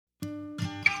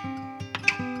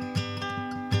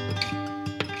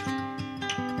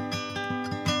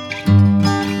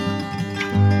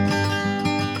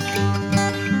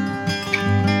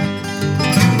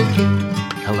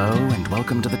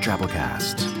Welcome to the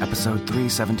Drabblecast, episode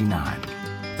 379.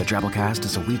 The Drabblecast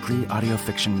is a weekly audio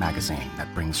fiction magazine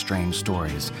that brings strange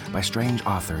stories by strange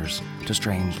authors to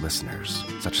strange listeners,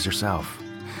 such as yourself.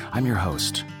 I'm your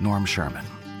host, Norm Sherman.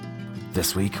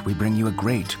 This week, we bring you a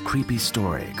great, creepy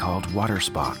story called Water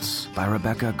Spots by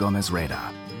Rebecca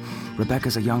Gomezrueda.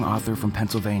 Rebecca's a young author from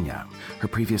Pennsylvania. Her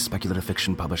previous speculative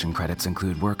fiction publishing credits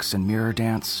include works in Mirror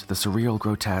Dance, The Surreal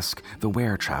Grotesque, The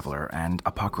Were Traveler, and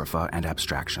Apocrypha and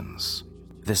Abstractions.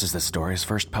 This is the story's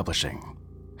first publishing.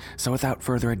 So without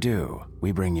further ado,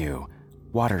 we bring you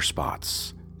Water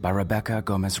Spots by Rebecca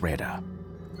Gomezrueda.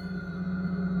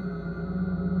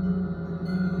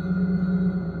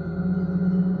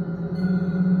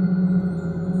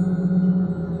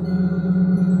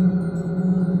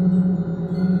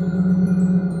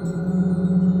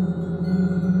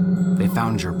 They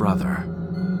found your brother.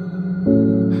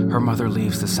 Her mother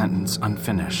leaves the sentence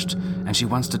unfinished, and she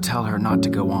wants to tell her not to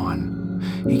go on.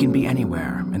 He can be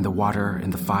anywhere, in the water, in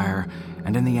the fire,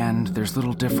 and in the end, there's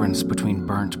little difference between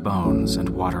burnt bones and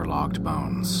waterlogged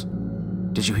bones.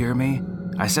 Did you hear me?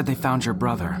 I said they found your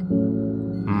brother.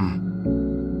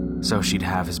 So she'd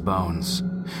have his bones.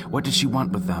 What did she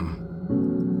want with them?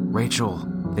 Rachel,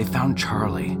 they found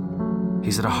Charlie.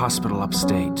 He's at a hospital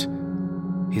upstate.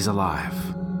 He's alive.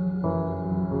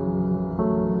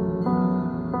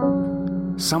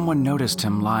 Someone noticed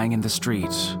him lying in the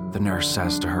street, the nurse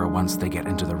says to her once they get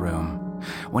into the room.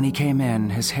 When he came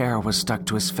in, his hair was stuck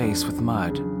to his face with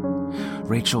mud.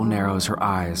 Rachel narrows her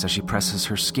eyes as she presses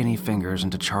her skinny fingers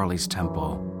into Charlie's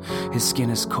temple. His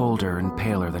skin is colder and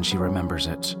paler than she remembers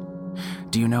it.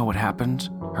 Do you know what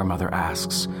happened? Her mother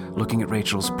asks, looking at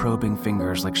Rachel's probing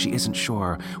fingers like she isn't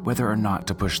sure whether or not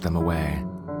to push them away.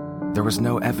 There was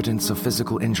no evidence of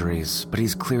physical injuries, but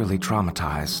he's clearly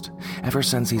traumatized. Ever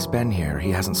since he's been here,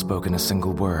 he hasn't spoken a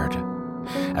single word.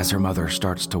 As her mother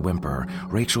starts to whimper,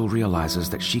 Rachel realizes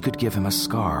that she could give him a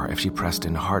scar if she pressed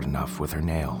in hard enough with her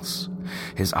nails.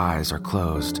 His eyes are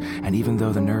closed, and even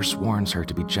though the nurse warns her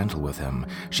to be gentle with him,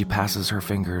 she passes her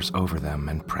fingers over them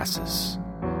and presses.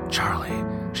 "Charlie,"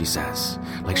 she says,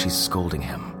 like she's scolding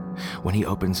him. When he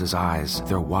opens his eyes,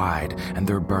 they're wide and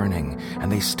they're burning,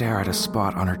 and they stare at a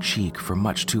spot on her cheek for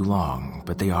much too long,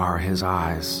 but they are his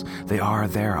eyes. They are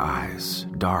their eyes,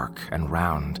 dark and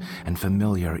round and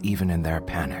familiar even in their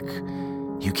panic.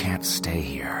 You can't stay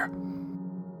here.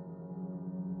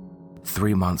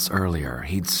 3 months earlier,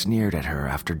 he'd sneered at her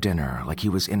after dinner like he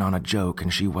was in on a joke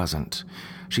and she wasn't.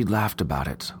 She'd laughed about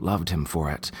it, loved him for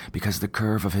it, because the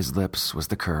curve of his lips was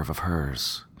the curve of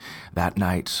hers. That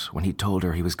night, when he told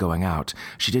her he was going out,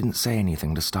 she didn't say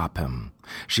anything to stop him.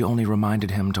 She only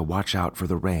reminded him to watch out for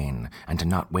the rain and to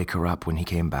not wake her up when he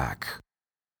came back.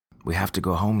 "We have to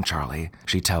go home, Charlie,"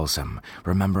 she tells him,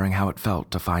 remembering how it felt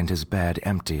to find his bed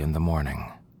empty in the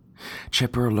morning.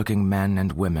 Chipper-looking men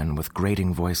and women with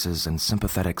grating voices and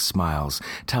sympathetic smiles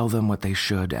tell them what they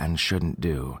should and shouldn't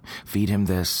do. Feed him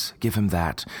this, give him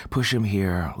that, push him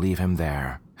here, leave him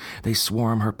there. They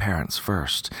swarm her parents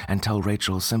first and tell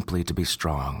Rachel simply to be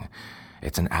strong.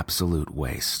 It's an absolute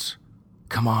waste.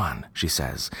 "Come on," she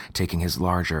says, taking his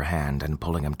larger hand and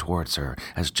pulling him towards her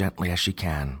as gently as she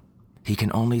can. He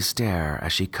can only stare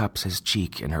as she cups his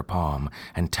cheek in her palm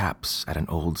and taps at an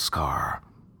old scar.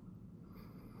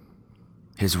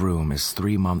 His room is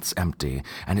 3 months empty,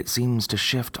 and it seems to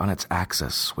shift on its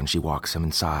axis when she walks him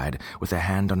inside with a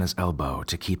hand on his elbow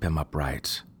to keep him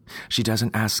upright. She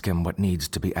doesn't ask him what needs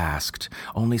to be asked,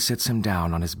 only sits him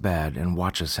down on his bed and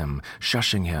watches him,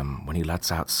 shushing him when he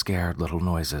lets out scared little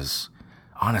noises.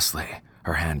 Honestly,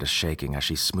 her hand is shaking as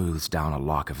she smooths down a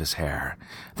lock of his hair.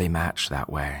 They match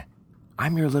that way.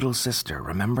 "I'm your little sister,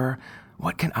 remember?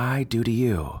 What can I do to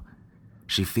you?"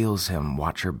 She feels him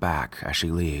watch her back as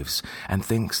she leaves and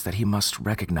thinks that he must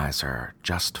recognize her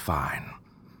just fine.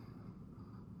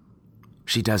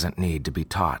 She doesn't need to be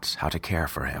taught how to care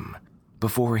for him.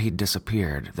 Before he'd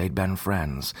disappeared, they'd been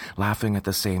friends, laughing at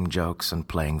the same jokes and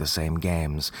playing the same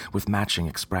games, with matching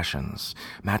expressions,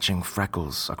 matching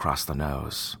freckles across the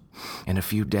nose. In a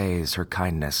few days, her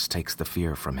kindness takes the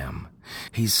fear from him.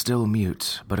 He's still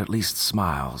mute, but at least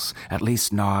smiles, at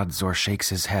least nods or shakes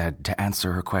his head to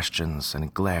answer her questions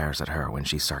and glares at her when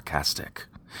she's sarcastic.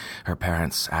 Her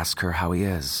parents ask her how he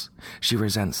is. She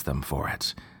resents them for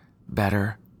it.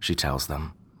 "Better," she tells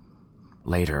them.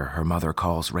 Later, her mother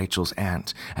calls Rachel's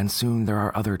aunt, and soon there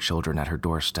are other children at her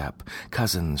doorstep,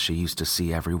 cousins she used to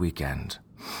see every weekend.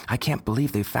 "I can't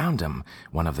believe they found him,"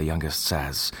 one of the youngest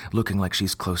says, looking like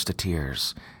she's close to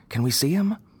tears. "Can we see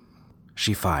him?"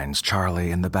 She finds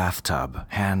Charlie in the bathtub,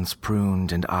 hands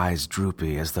pruned and eyes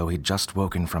droopy as though he'd just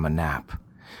woken from a nap.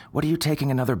 "What are you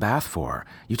taking another bath for?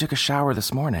 You took a shower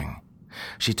this morning."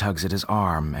 She tugs at his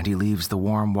arm, and he leaves the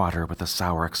warm water with a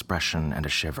sour expression and a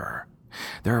shiver.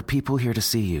 There are people here to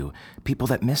see you, people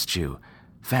that missed you,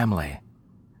 family.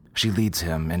 She leads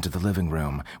him into the living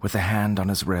room with a hand on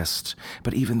his wrist,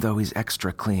 but even though he's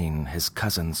extra clean, his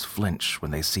cousins flinch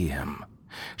when they see him.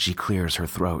 She clears her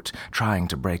throat, trying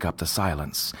to break up the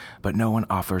silence, but no one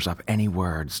offers up any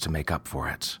words to make up for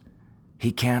it.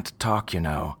 He can't talk, you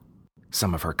know.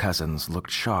 Some of her cousins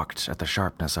looked shocked at the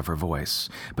sharpness of her voice,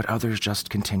 but others just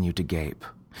continue to gape.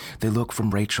 They look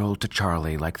from Rachel to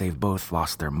Charlie like they've both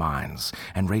lost their minds,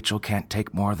 and Rachel can't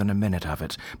take more than a minute of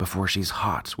it before she's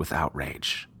hot with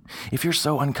outrage. If you're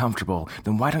so uncomfortable,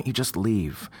 then why don't you just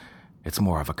leave? It's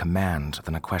more of a command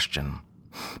than a question.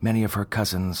 Many of her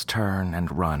cousins turn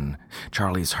and run,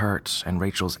 Charlie's hurt and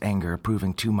Rachel's anger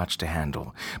proving too much to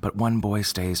handle, but one boy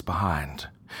stays behind.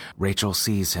 Rachel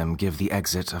sees him give the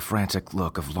exit a frantic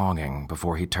look of longing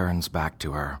before he turns back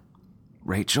to her.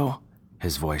 "Rachel?"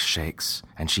 His voice shakes,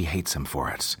 and she hates him for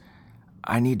it.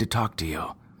 "I need to talk to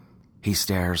you." He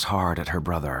stares hard at her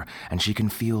brother, and she can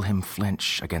feel him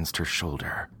flinch against her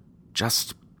shoulder.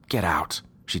 "Just get out,"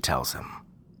 she tells him.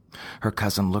 Her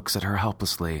cousin looks at her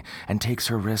helplessly and takes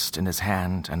her wrist in his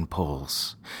hand and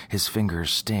pulls. His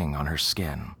fingers sting on her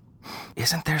skin.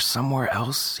 Isn't there somewhere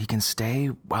else he can stay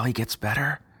while he gets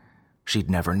better? She'd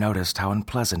never noticed how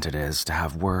unpleasant it is to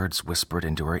have words whispered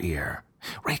into her ear.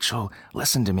 "Rachel,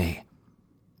 listen to me."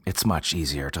 It's much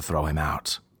easier to throw him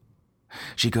out.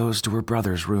 She goes to her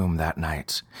brother's room that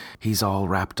night. He's all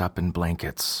wrapped up in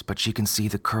blankets, but she can see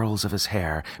the curls of his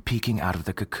hair peeking out of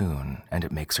the cocoon, and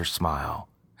it makes her smile.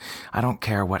 "I don't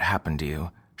care what happened to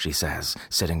you," she says,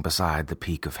 sitting beside the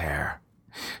peak of hair.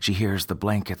 She hears the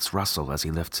blankets rustle as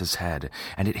he lifts his head,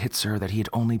 and it hits her that he had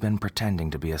only been pretending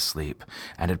to be asleep,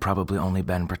 and had probably only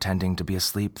been pretending to be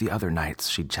asleep the other nights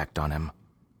she'd checked on him.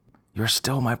 "You're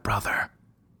still my brother."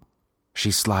 She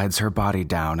slides her body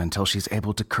down until she's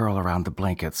able to curl around the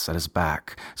blankets at his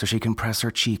back so she can press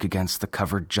her cheek against the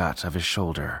covered jut of his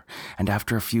shoulder, and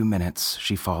after a few minutes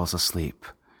she falls asleep.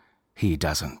 He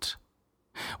doesn't.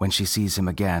 When she sees him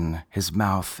again, his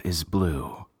mouth is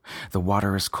blue. The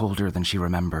water is colder than she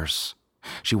remembers.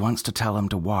 She wants to tell him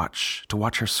to watch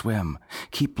her swim,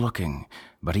 keep looking,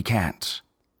 but he can't.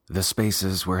 The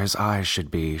spaces where his eyes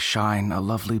should be shine a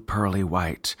lovely pearly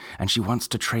white, and she wants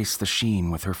to trace the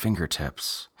sheen with her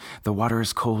fingertips. The water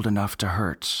is cold enough to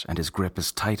hurt, and his grip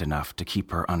is tight enough to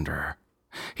keep her under.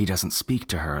 He doesn't speak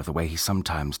to her the way he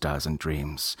sometimes does in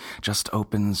dreams, just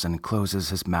opens and closes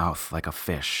his mouth like a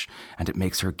fish, and it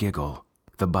makes her giggle.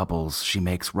 The bubbles she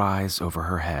makes rise over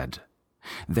her head.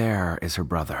 There is her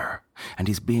brother, and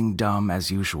he's being dumb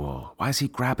as usual. Why is he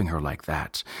grabbing her like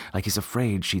that? Like he's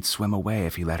afraid she'd swim away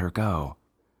if he let her go.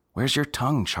 "Where's your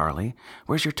tongue, Charlie?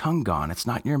 Where's your tongue gone? It's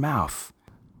not in your mouth."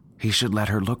 He should let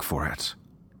her look for it.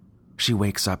 She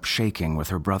wakes up shaking with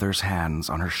her brother's hands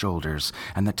on her shoulders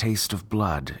and the taste of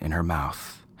blood in her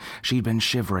mouth. She'd been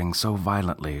shivering so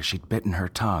violently she'd bitten her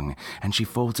tongue, and she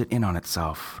folds it in on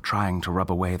itself, trying to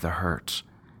rub away the hurt.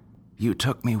 "You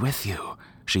took me with you,"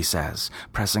 she says,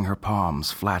 pressing her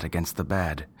palms flat against the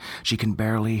bed. She can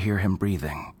barely hear him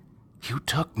breathing. "You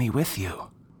took me with you."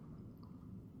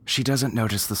 She doesn't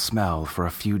notice the smell for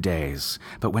a few days,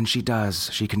 but when she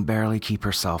does, she can barely keep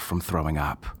herself from throwing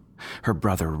up. Her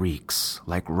brother reeks,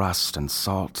 like rust and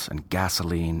salt and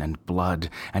gasoline and blood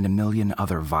and a million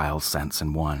other vile scents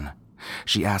in one.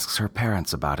 She asks her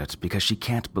parents about it because she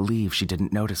can't believe she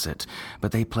didn't notice it,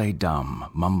 but they play dumb,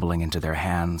 mumbling into their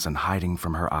hands and hiding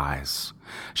from her eyes.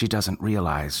 She doesn't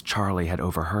realize Charlie had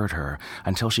overheard her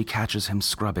until she catches him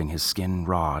scrubbing his skin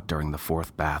raw during the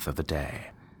fourth bath of the day.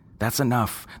 That's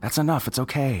enough, it's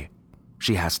okay."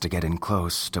 She has to get in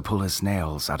close to pull his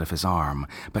nails out of his arm,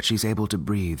 but she's able to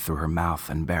breathe through her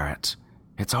mouth and bear it.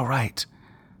 "It's all right."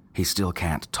 He still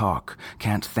can't talk,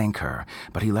 can't thank her,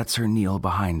 but he lets her kneel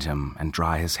behind him and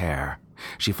dry his hair.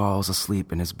 She falls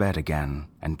asleep in his bed again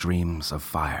and dreams of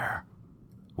fire.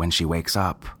 When she wakes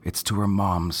up, it's to her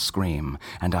mom's scream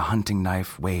and a hunting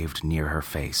knife waved near her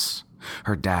face.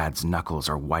 Her dad's knuckles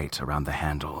are white around the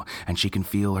handle, and she can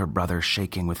feel her brother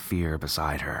shaking with fear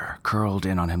beside her, curled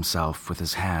in on himself with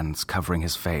his hands covering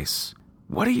his face.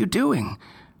 "What are you doing?"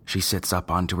 She sits up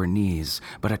onto her knees,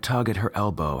 but a tug at her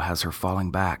elbow has her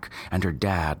falling back and her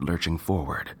dad lurching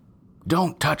forward.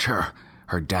 "Don't touch her!"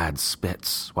 Her dad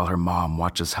spits, while her mom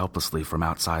watches helplessly from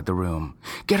outside the room.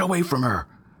 "Get away from her!"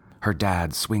 Her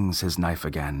dad swings his knife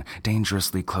again,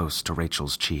 dangerously close to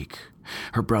Rachel's cheek.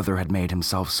 Her brother had made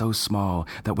himself so small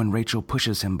that when Rachel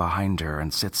pushes him behind her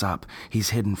and sits up, he's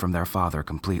hidden from their father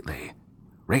completely.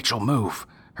 "Rachel, move,"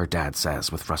 her dad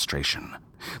says with frustration.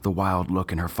 The wild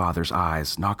look in her father's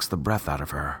eyes knocks the breath out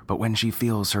of her, but when she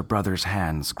feels her brother's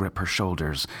hands grip her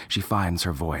shoulders, she finds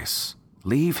her voice.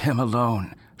 "Leave him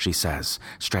alone," she says,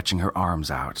 stretching her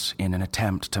arms out in an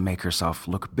attempt to make herself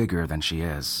look bigger than she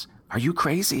is. "Are you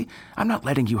crazy? I'm not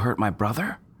letting you hurt my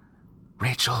brother."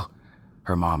 "Rachel,"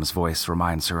 her mom's voice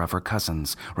reminds her of her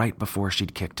cousins right before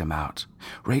she'd kicked him out.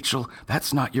 "Rachel,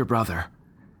 that's not your brother."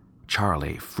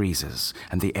 Charlie freezes,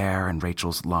 and the air in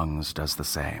Rachel's lungs does the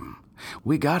same.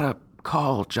 "We got a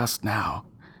call just now.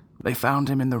 They found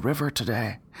him in the river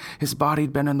today. His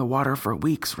body'd been in the water for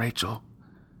weeks, Rachel."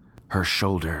 Her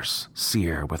shoulders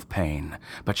sear with pain,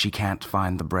 but she can't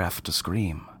find the breath to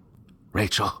scream.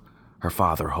 "Rachel," her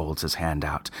father holds his hand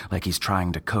out like he's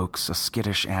trying to coax a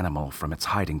skittish animal from its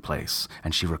hiding place,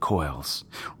 and she recoils.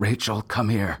 "Rachel, come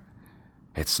here."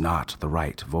 It's not the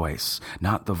right voice,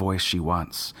 not the voice she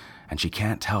wants, and she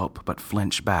can't help but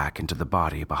flinch back into the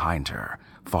body behind her,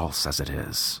 false as it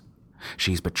is.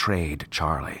 She's betrayed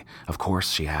Charlie. Of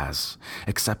course she has.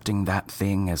 Accepting that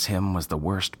thing as him was the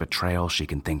worst betrayal she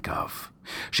can think of.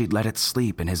 She'd let it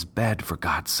sleep in his bed, for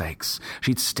God's sakes.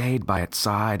 She'd stayed by its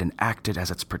side and acted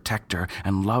as its protector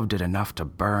and loved it enough to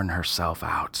burn herself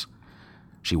out.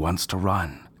 She wants to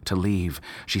run, to leave.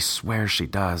 She swears she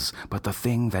does, but the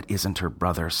thing that isn't her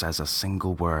brother says a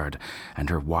single word, and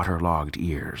her waterlogged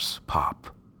ears pop.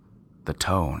 The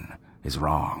tone is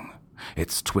wrong.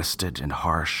 It's twisted and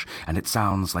harsh, and it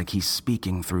sounds like he's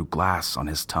speaking through glass on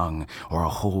his tongue or a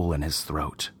hole in his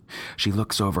throat. She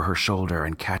looks over her shoulder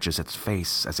and catches its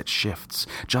face as it shifts,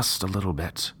 just a little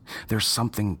bit. There's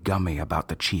something gummy about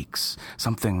the cheeks,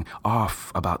 something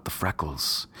off about the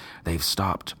freckles. They've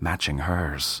stopped matching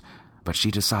hers, but she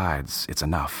decides it's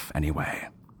enough anyway.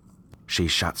 She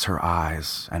shuts her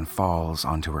eyes and falls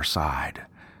onto her side.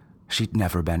 She'd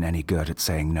never been any good at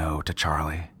saying no to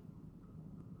Charlie.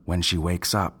 When she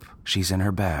wakes up, she's in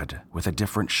her bed with a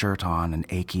different shirt on and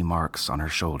achy marks on her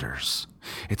shoulders.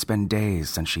 It's been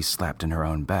days since she slept in her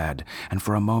own bed, and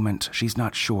for a moment she's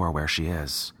not sure where she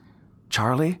is.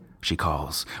 "Charlie?" she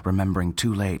calls, remembering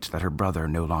too late that her brother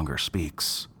no longer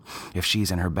speaks. If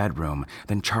she's in her bedroom,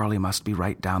 then Charlie must be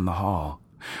right down the hall.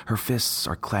 Her fists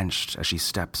are clenched as she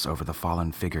steps over the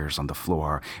fallen figures on the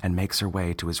floor and makes her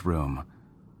way to his room.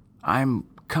 "I'm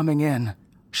coming in,"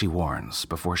 she warns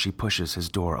before she pushes his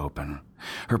door open.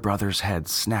 Her brother's head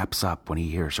snaps up when he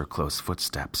hears her close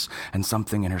footsteps, and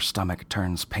something in her stomach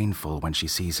turns painful when she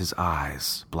sees his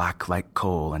eyes, black like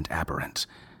coal and aberrant.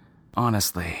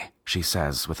 "Honestly," she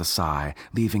says with a sigh,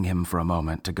 leaving him for a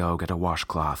moment to go get a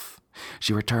washcloth.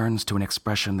 She returns to an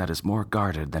expression that is more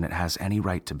guarded than it has any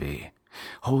right to be.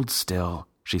 "Hold still,"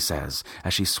 she says,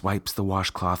 as she swipes the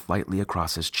washcloth lightly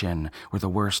across his chin where the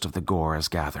worst of the gore is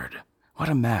gathered. "What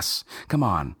a mess. Come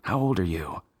on, how old are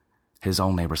you?" His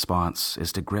only response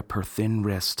is to grip her thin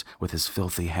wrist with his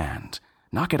filthy hand.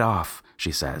 "Knock it off,"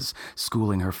 she says,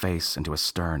 schooling her face into a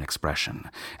stern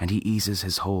expression, and he eases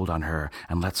his hold on her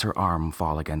and lets her arm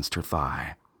fall against her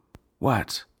thigh.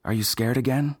 "What? Are you scared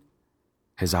again?"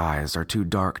 His eyes are too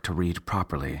dark to read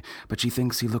properly, but she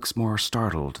thinks he looks more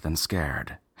startled than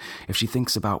scared. If she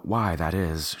thinks about why that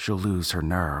is, she'll lose her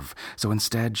nerve, so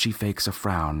instead she fakes a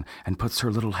frown and puts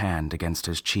her little hand against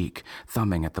his cheek,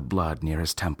 thumbing at the blood near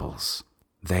his temples.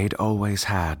 They'd always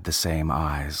had the same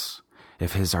eyes.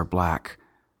 If his are black,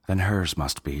 then hers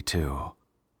must be too.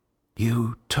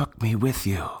 "You took me with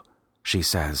you," she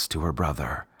says to her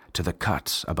brother, to the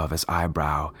cut above his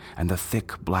eyebrow and the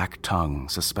thick black tongue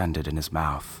suspended in his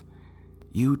mouth.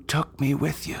 "You took me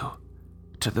with you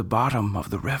to the bottom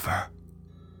of the river."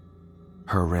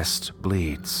 Her wrist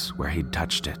bleeds where he'd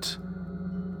touched it.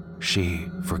 She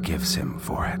forgives him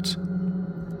for it.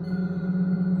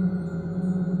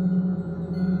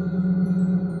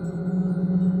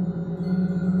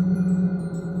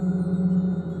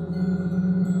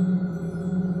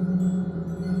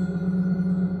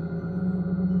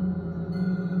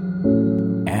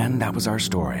 And that was our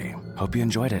story. Hope you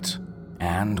enjoyed it.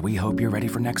 And we hope you're ready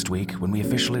for next week when we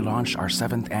officially launch our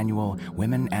 7th annual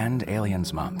Women and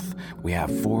Aliens Month. We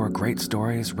have 4 great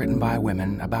stories written by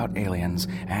women about aliens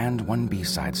and 1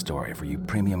 B-side story for you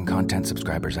premium content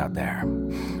subscribers out there.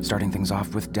 Starting things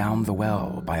off with Down the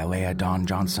Well by Alea Dawn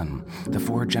Johnson, The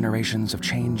 4 Generations of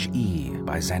Change E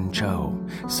by Zen Cho,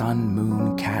 Sun,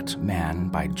 Moon, Cat, Man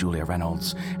by Julia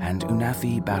Reynolds, and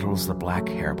Unathi Battles the Black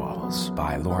Hairballs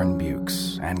by Lauren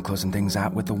Bukes, and closing things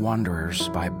out with The Wanderers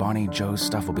by Bonnie Jo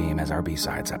Stufflebeam as our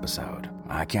B-Sides episode.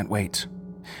 I can't wait.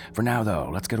 For now, though,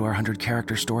 let's go to our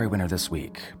 100-character story winner this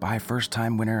week by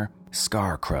first-time winner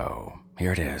Scarcrow.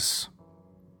 Here it is.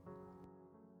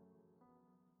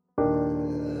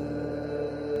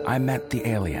 I met the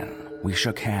alien. We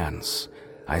shook hands.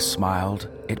 I smiled,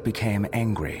 it became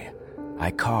angry.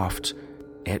 I coughed,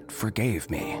 it forgave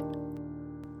me.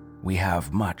 We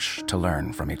have much to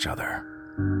learn from each other.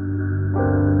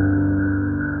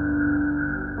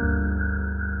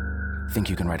 Think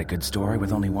you can write a good story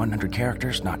with only 100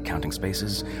 characters, not counting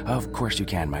spaces? Of course you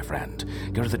can, my friend.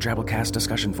 Go to the Drabblecast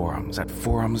discussion forums at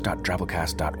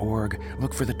forums.drabblecast.org.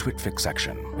 Look for the TwitFix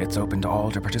section. It's open to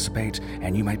all to participate,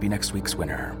 and you might be next week's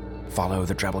winner. Follow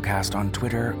the Drabblecast on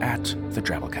Twitter at the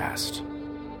Drabblecast.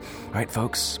 All right,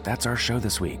 folks, that's our show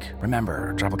this week.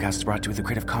 Remember, Drabblecast is brought to you with a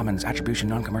Creative Commons Attribution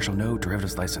Non-Commercial No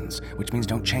Derivatives License, which means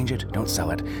don't change it, don't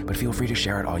sell it, but feel free to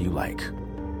share it all you like.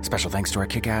 Special thanks to our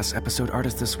kick-ass episode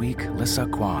artist this week, Lissa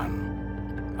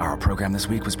Kwan. Our program this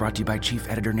week was brought to you by Chief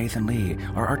Editor Nathan Lee,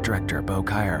 our Art Director, Bo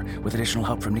Kyer, with additional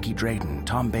help from Nikki Drayden,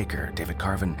 Tom Baker, David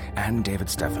Carvin, and David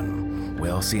Steffen.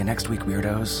 We'll see you next week,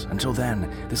 weirdos. Until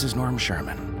then, this is Norm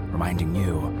Sherman, reminding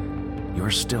you, you're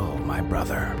still my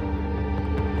brother.